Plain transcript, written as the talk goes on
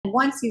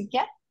once you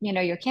get,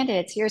 your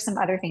candidates, here's some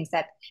other things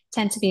that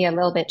tend to be a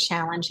little bit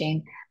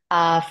challenging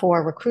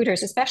for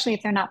recruiters, especially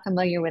if they're not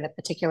familiar with a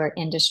particular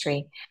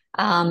industry.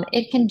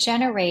 It can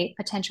generate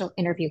potential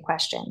interview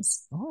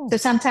questions. So Oh.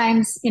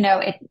 sometimes,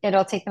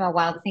 it'll take them a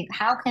while to think,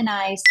 how can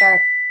I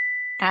start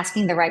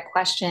asking the right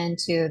question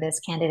to this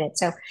candidate?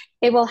 So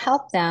it will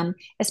help them,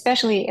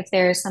 especially if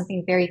there's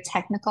something very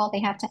technical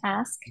they have to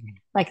ask.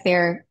 Like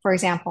for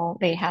example,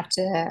 they have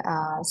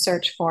to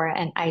search for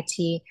an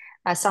IT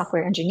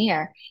software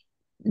engineer.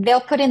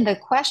 They'll put in the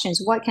questions,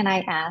 what can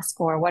I ask,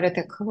 or what are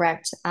the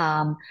correct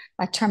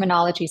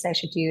terminologies I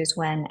should use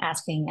when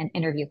asking an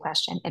interview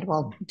question? It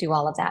will do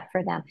all of that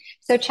for them.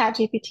 So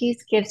ChatGPT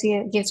gives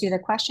you the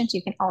questions.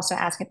 You can also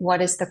ask it,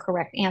 what is the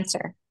correct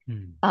answer?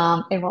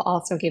 Mm. It will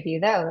also give you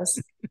those.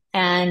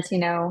 And,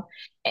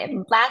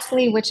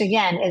 lastly, which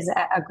again is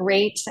a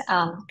great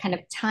kind of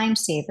time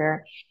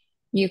saver,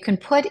 you can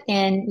put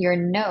in your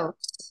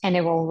notes and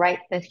it will write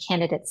the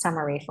candidate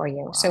summary for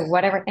you. So Wow.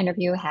 whatever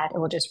interview you had, it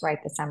will just write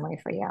the summary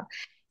for you.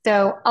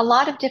 So a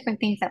lot of different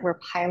things that we're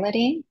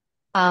piloting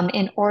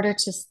in order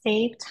to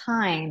save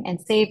time and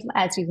save,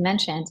 as you've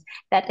mentioned,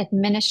 that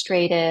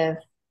administrative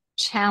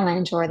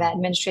challenge or that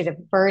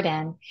administrative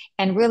burden,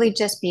 and really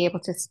just be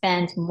able to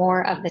spend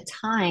more of the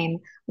time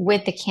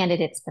with the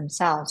candidates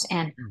themselves.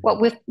 And Mm.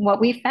 what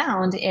we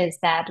found is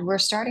that we're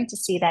starting to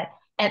see that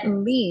at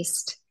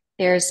least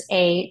there's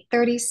a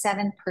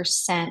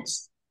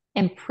 37%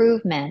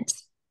 improvement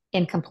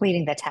in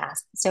completing the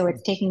task. So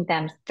it's taking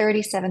them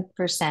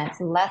 37%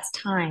 less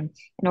time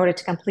in order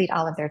to complete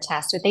all of their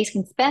tasks. So they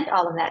can spend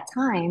all of that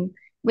time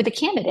with the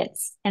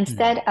candidates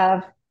instead Mm.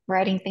 of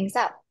writing things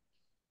up.